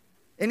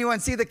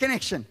 Anyone see the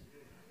connection?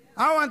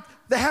 I want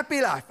the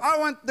happy life. I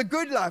want the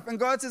good life. And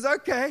God says,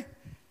 okay.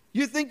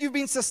 You think you've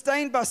been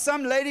sustained by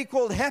some lady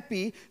called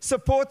Happy,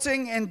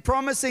 supporting and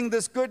promising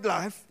this good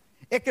life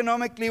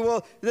economically.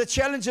 Well, the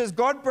challenge is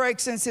God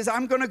breaks and says,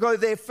 I'm going to go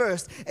there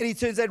first. And he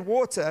turns that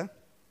water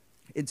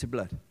into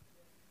blood.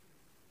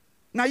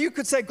 Now, you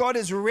could say God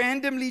is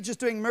randomly just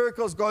doing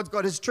miracles. God's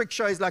got his trick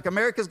shows like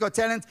America's Got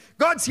Talent.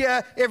 God's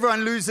here,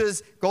 everyone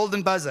loses,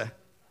 golden buzzer.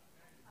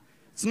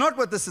 It's not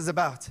what this is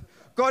about.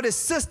 God is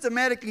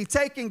systematically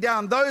taking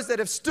down those that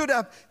have stood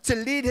up to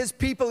lead his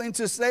people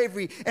into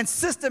slavery. And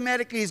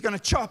systematically, he's going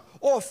to chop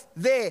off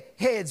their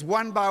heads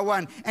one by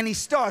one. And he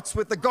starts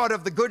with the God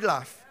of the good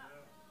life.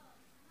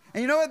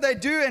 And you know what they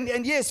do?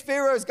 And yes,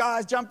 Pharaoh's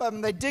guys jump up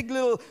and they dig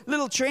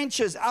little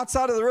trenches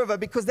outside of the river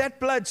because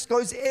that blood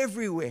goes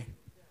everywhere.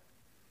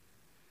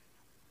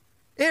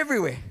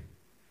 Everywhere.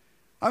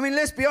 I mean,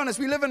 let's be honest.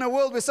 We live in a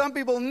world where some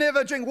people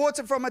never drink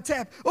water from a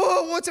tap.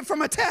 Oh, water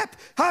from a tap.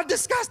 How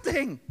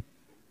disgusting.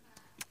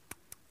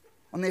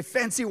 On their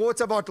fancy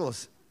water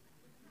bottles.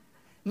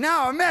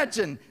 Now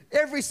imagine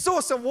every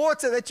source of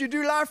water that you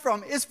do life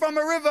from is from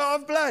a river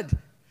of blood.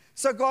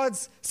 So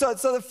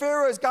the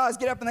Pharaoh's guys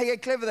get up and they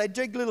get clever. They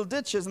dig little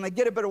ditches and they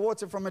get a bit of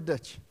water from a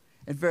ditch.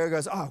 And Pharaoh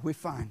goes, oh, we're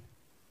fine.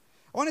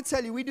 I want to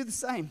tell you, we do the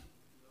same.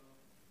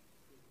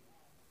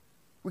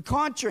 We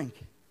can't drink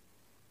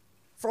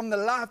from the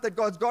life that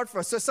God's got for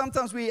us. So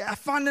sometimes we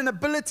find an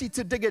ability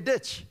to dig a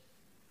ditch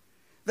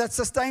that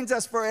sustains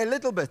us for a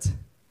little bit.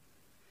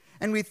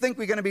 And we think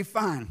we're going to be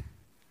fine.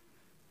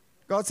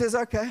 God says,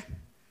 okay,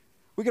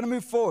 we're going to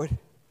move forward.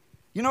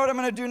 You know what I'm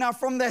going to do now?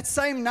 From that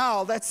same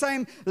Nile, that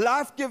same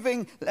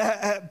life-giving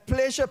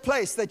pleasure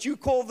place that you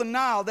call the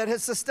Nile, that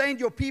has sustained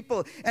your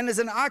people and is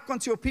an icon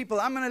to your people,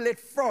 I'm going to let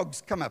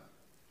frogs come up.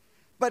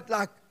 But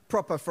like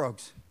proper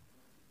frogs.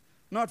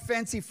 Not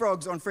fancy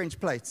frogs on French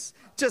plates.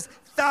 Just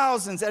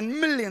thousands and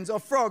millions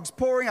of frogs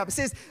pouring up. It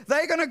says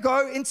they're going to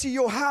go into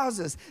your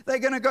houses. They're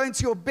going to go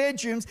into your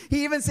bedrooms.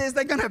 He even says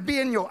they're going to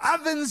be in your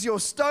ovens, your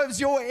stoves,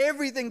 your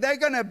everything. They're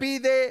going to be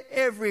there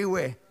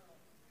everywhere.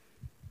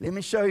 Let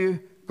me show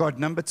you God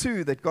number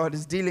 2 that God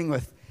is dealing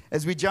with.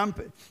 As we jump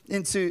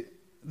into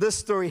this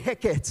story,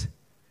 Heket.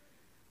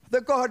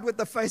 the God with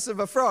the face of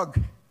a frog.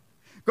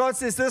 God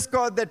says this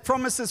God that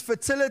promises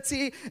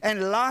fertility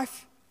and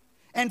life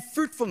and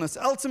fruitfulness,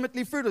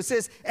 ultimately fruitfulness,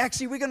 says,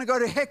 actually, we're going to go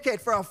to Heket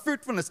for our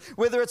fruitfulness,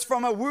 whether it's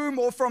from a womb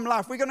or from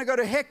life. We're going to go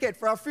to Heket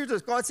for our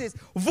fruitfulness. God says,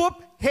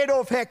 whoop, head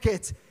off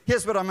Heket.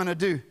 Here's what I'm going to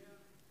do.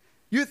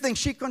 You think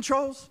she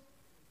controls?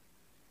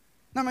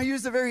 Now, I'm going to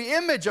use the very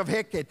image of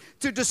Heket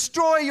to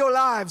destroy your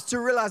lives, to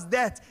realize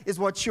that is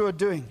what you're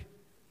doing.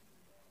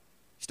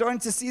 Starting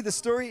to see the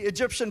story.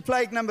 Egyptian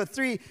plague number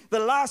 3, the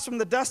last from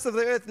the dust of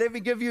the earth. Let me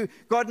give you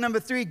God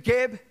number 3,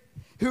 Geb,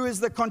 who is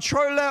the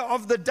controller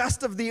of the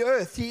dust of the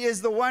earth. He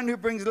is the one who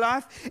brings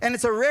life. And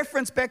it's a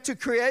reference back to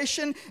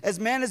creation as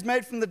man is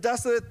made from the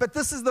dust of the earth. But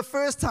this is the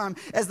first time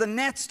as the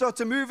gnats start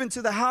to move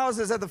into the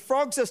houses, as the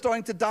frogs are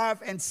starting to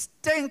dive and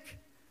stink,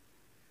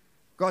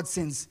 God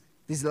sends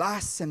these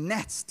lice and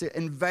gnats to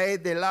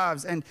invade their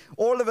lives. And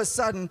all of a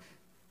sudden,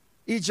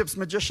 Egypt's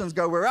magicians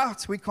go, we're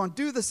out. We can't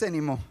do this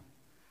anymore.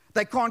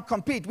 They can't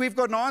compete. We've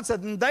got an answer.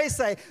 And they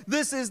say,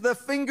 this is the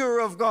finger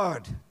of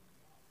God.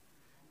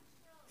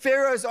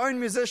 Pharaoh's own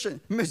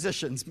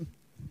musicians,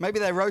 maybe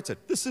they wrote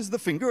it. This is the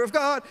finger of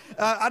God.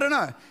 I don't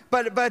know.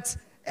 But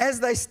as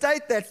they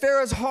state that,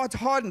 Pharaoh's heart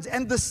hardens.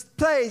 And this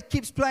play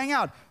keeps playing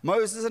out.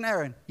 Moses and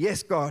Aaron,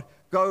 yes, God,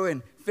 go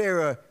in.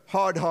 Pharaoh,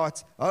 hard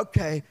heart.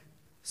 Okay,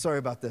 sorry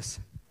about this.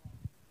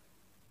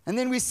 And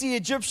then we see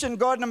Egyptian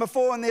god number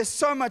 4, and there's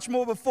so much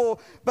more before,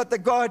 but the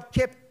god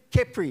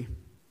Khepri.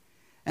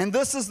 And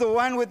this is the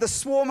one with the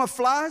swarm of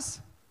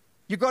flies.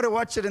 You've got to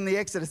watch it in the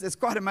Exodus. It's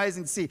quite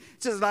amazing to see.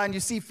 Just like you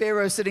see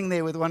Pharaoh sitting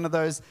there with one of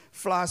those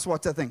fly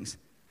swatter things.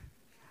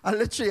 I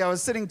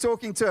was sitting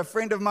talking to a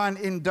friend of mine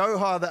in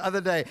Doha the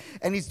other day,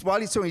 and while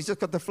he's talking, he's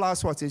just got the fly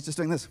swatter. He's just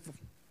doing this.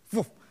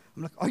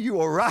 I'm like, are you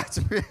all right?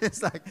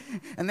 It's like,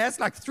 and that's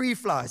like 3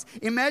 flies.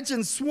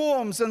 Imagine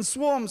swarms and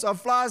swarms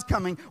of flies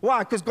coming. Why?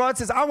 Because God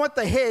says, I want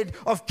the head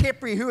of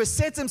Khepri, who has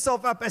set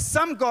himself up as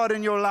some God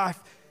in your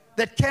life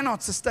that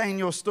cannot sustain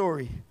your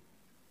story.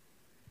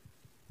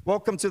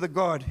 Welcome to the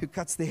God who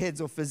cuts the heads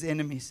off his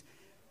enemies.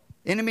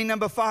 Enemy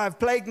number 5,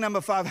 plague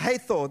number 5,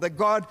 Hathor, the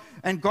god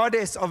and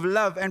goddess of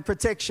love and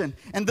protection.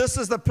 And this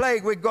is the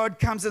plague where God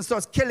comes and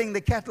starts killing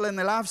the cattle and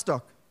the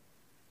livestock.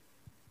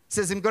 It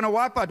says, I'm going to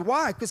wipe out.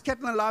 Why? Because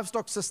cattle and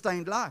livestock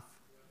sustained life.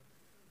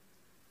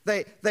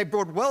 They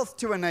brought wealth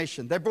to a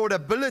nation. They brought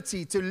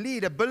ability to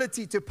lead,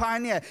 ability to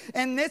pioneer.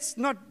 And let's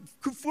not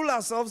fool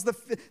ourselves.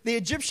 The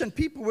Egyptian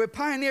people were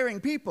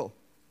pioneering people.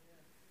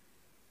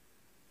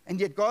 And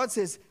yet God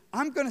says,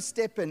 I'm going to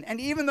step in.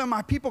 And even though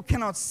my people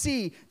cannot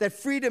see that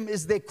freedom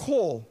is their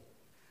call,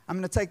 I'm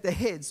going to take the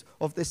heads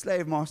of their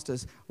slave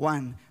masters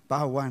one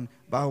by one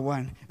by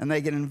one. And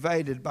they get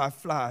invaded by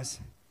flies.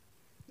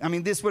 I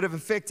mean, this would have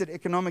affected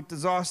economic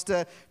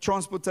disaster,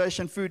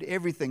 transportation, food,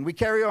 everything. We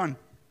carry on.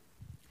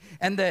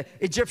 And the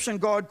Egyptian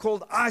god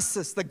called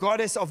Isis, the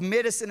goddess of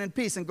medicine and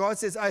peace. And God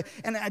says,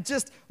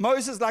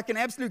 Moses, like an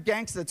absolute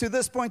gangster. To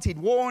this point, he'd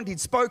warned, he'd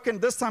spoken.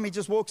 This time he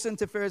just walks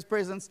into Pharaoh's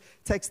presence,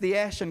 takes the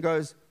ash and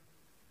goes.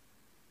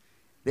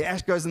 The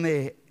ash goes in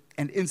there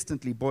and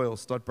instantly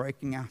boils start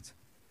breaking out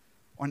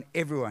on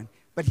everyone.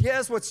 But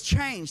here's what's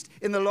changed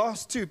in the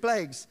last 2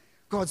 plagues.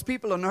 God's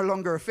people are no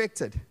longer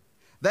affected.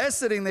 They're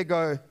sitting there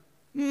going,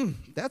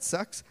 that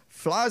sucks.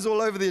 Flies all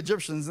over the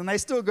Egyptians. And they're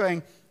still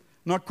going,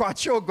 not quite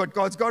sure what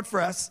God's got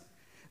for us.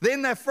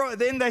 Then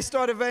they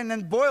start invading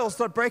and boils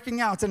start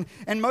breaking out.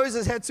 And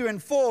Moses had to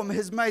inform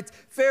his mate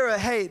Pharaoh,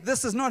 hey,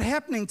 this is not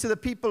happening to the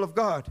people of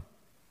God.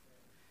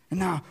 And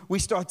now we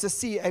start to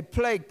see a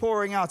plague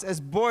pouring out as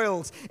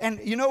boils. And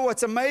you know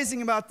what's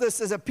amazing about this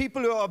is that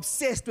people who are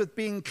obsessed with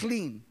being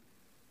clean,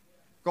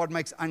 God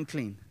makes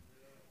unclean.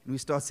 And we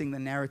start seeing the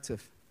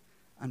narrative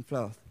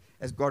unfold.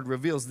 As God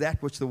reveals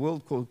that which the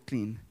world called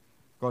clean,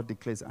 God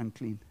declares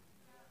unclean.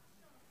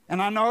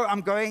 And I know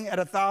I'm going at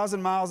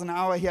 1,000 miles an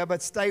hour here,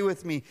 but stay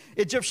with me.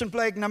 Egyptian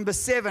plague number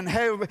 7,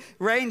 hail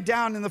rained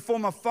down in the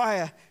form of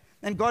fire.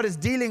 And God is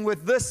dealing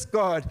with this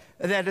God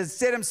that has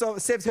set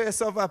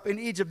herself up in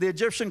Egypt, the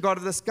Egyptian god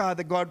of the sky,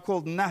 the god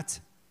called Nut.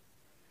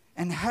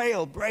 And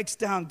hail breaks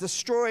down,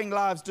 destroying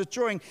lives,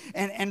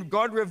 and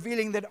God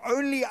revealing that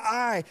only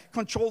I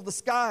control the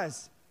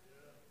skies.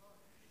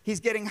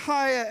 He's getting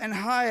higher and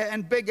higher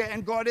and bigger,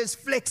 and God is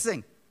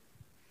flexing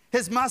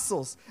his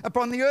muscles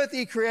upon the earth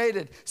he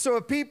created. So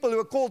a people who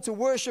are called to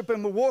worship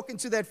him will walk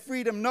into that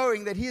freedom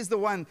knowing that he is the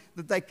one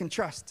that they can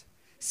trust.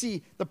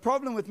 See, the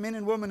problem with men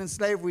and women in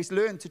slavery is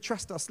learn to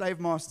trust our slave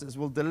masters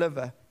will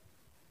deliver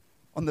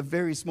on the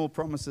very small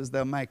promises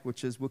they'll make,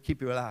 which is, we'll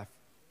keep you alive.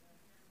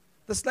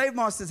 The slave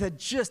masters had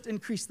just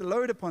increased the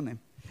load upon them.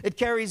 It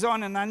carries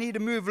on, and I need to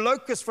move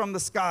locusts from the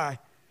sky.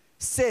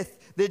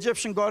 Seth, the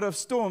Egyptian god of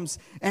storms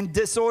and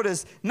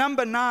disorders.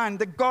 Number 9,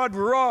 the god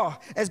Ra,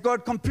 as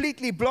God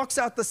completely blocks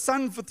out the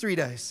sun for 3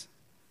 days.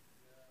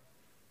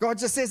 God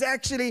just says,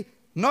 actually,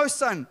 no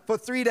sun for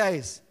 3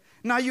 days.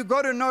 Now, you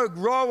got to know,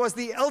 Ra was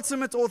the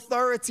ultimate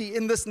authority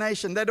in this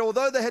nation, that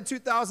although they had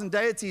 2,000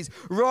 deities,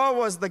 Ra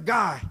was the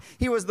guy.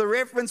 He was the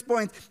reference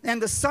point,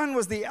 and the sun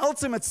was the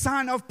ultimate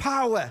sign of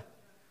power.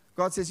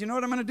 God says, you know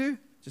what I'm going to do?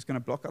 Just going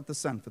to block out the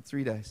sun for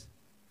 3 days.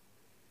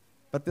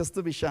 But there'll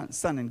still be sun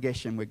in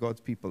Geshem where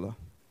God's people are.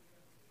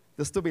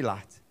 There'll still be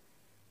light.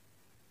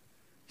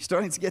 You're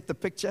starting to get the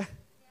picture?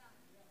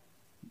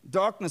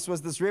 Darkness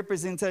was this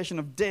representation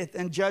of death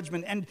and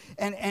judgment.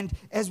 And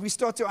as we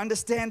start to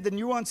understand the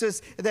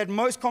nuances that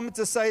most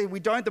commentators say we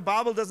don't, the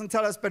Bible doesn't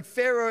tell us, but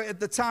Pharaoh at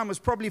the time was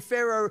probably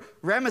Pharaoh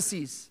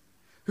Ramesses,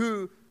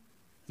 whose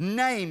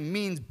name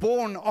means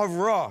born of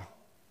Ra.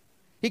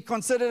 He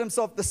considered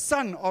himself the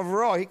son of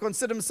Ra. He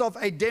considered himself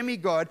a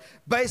demigod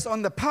based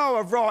on the power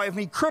of Ra. If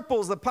he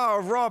cripples the power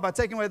of Ra by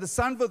taking away the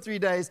sun for 3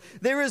 days,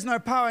 there is no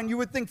power. And you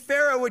would think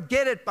Pharaoh would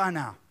get it by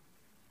now.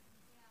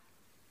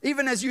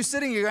 Even as you're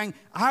sitting here going,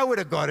 I would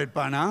have got it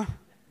by now.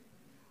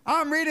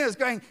 I'm reading this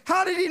going,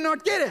 how did he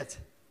not get it?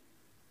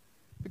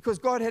 Because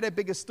God had a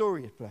bigger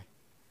story at play.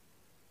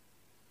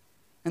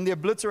 And the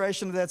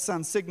obliteration of that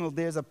sun signaled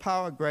there's a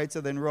power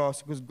greater than Ra,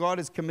 because God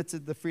has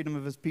committed the freedom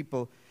of his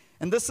people.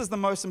 And this is the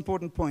most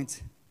important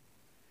point.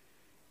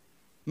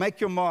 Make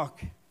your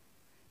mark.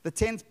 The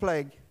 10th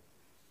plague,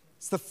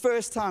 it's the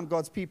first time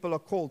God's people are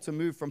called to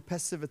move from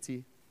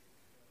passivity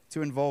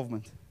to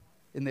involvement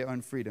in their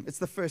own freedom. It's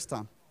the first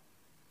time.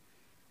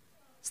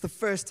 It's the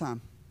first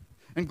time.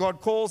 And God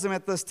calls them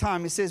at this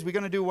time. He says, we're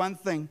going to do one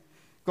thing.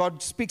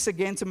 God speaks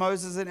again to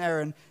Moses and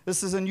Aaron.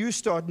 This is a new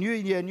start, new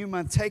year, new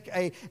month. Take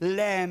a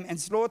lamb and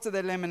slaughter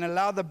that lamb and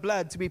allow the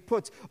blood to be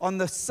put on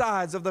the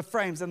sides of the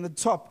frames and the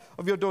top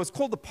of your doors. It's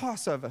called the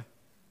Passover.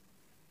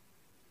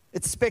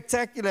 It's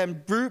spectacular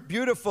and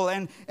beautiful,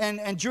 and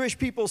Jewish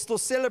people still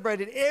celebrate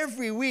it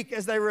every week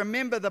as they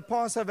remember the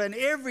Passover, and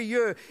every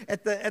year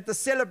at the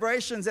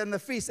celebrations and the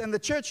feasts. And the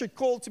church should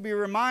call to be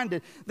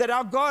reminded that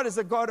our God is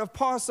a God of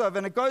Passover.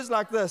 And it goes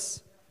like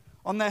this.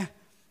 On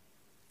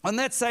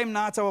that same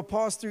night I will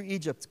pass through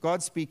Egypt,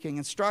 God speaking,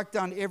 and strike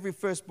down every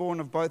firstborn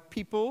of both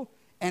people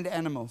and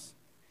animals.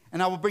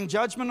 And I will bring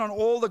judgment on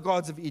all the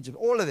gods of Egypt,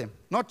 all of them,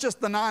 not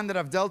just the 9 that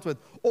I've dealt with,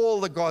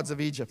 all the gods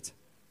of Egypt.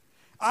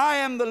 I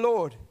am the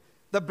Lord.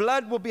 The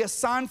blood will be a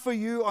sign for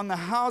you on the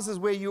houses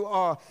where you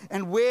are,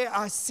 and where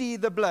I see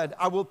the blood,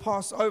 I will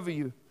pass over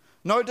you.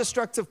 No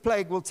destructive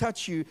plague will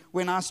touch you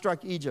when I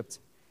strike Egypt.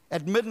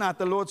 At midnight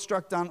the Lord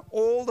struck down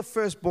all the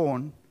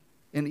firstborn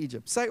in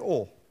Egypt. Say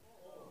all.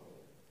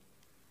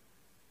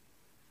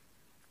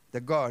 The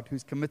God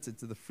who's committed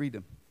to the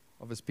freedom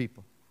of his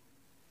people.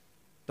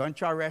 Don't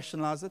try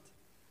rationalize it.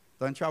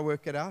 Don't try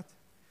work it out.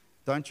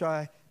 Don't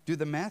try do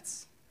the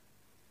maths.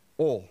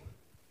 All.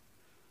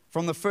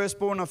 From the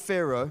firstborn of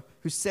Pharaoh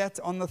who sat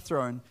on the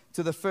throne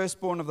to the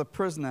firstborn of the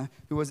prisoner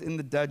who was in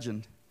the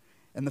dungeon,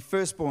 and the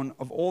firstborn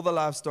of all the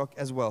livestock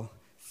as well.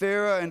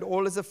 Pharaoh and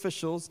all his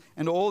officials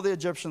and all the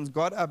Egyptians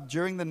got up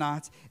during the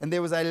night, and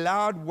there was a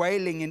loud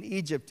wailing in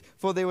Egypt,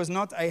 for there was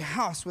not a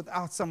house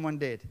without someone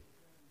dead.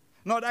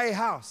 Not a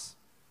house.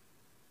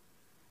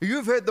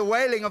 You've heard the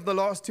wailing of the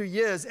last 2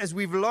 years as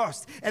we've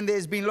lost, and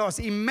there's been loss.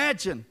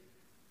 Imagine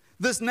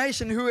this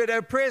nation who had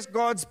oppressed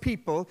God's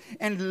people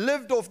and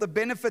lived off the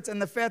benefits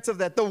and the fats of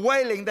that, the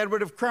wailing that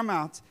would have come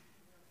out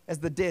as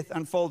the death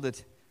unfolded.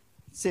 It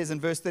says in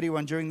verse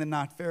 31, during the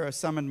night, Pharaoh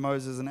summoned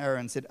Moses and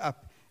Aaron and said,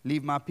 up,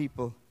 leave my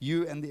people,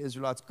 you and the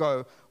Israelites,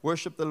 go,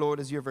 worship the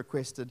Lord as you have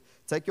requested,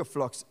 take your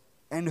flocks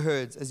and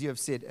herds as you have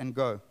said, and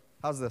go.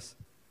 How's this?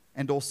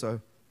 And also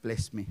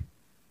bless me.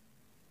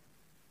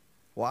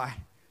 Why?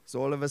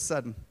 So all of a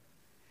sudden,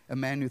 a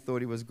man who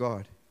thought he was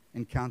God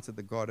encountered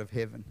the God of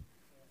heaven.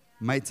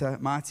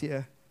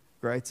 Mightier,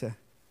 greater.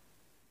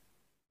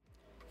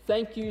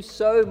 Thank you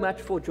so much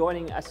for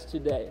joining us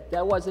today.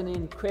 That was an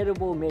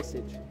incredible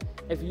message.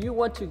 If you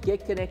want to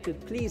get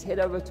connected, please head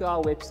over to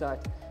our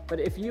website. But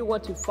if you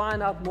want to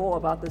find out more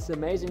about this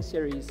amazing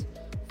series,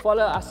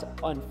 follow us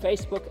on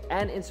Facebook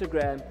and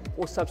Instagram,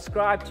 or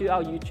subscribe to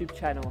our YouTube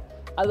channel.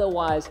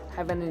 Otherwise,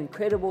 have an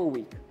incredible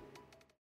week.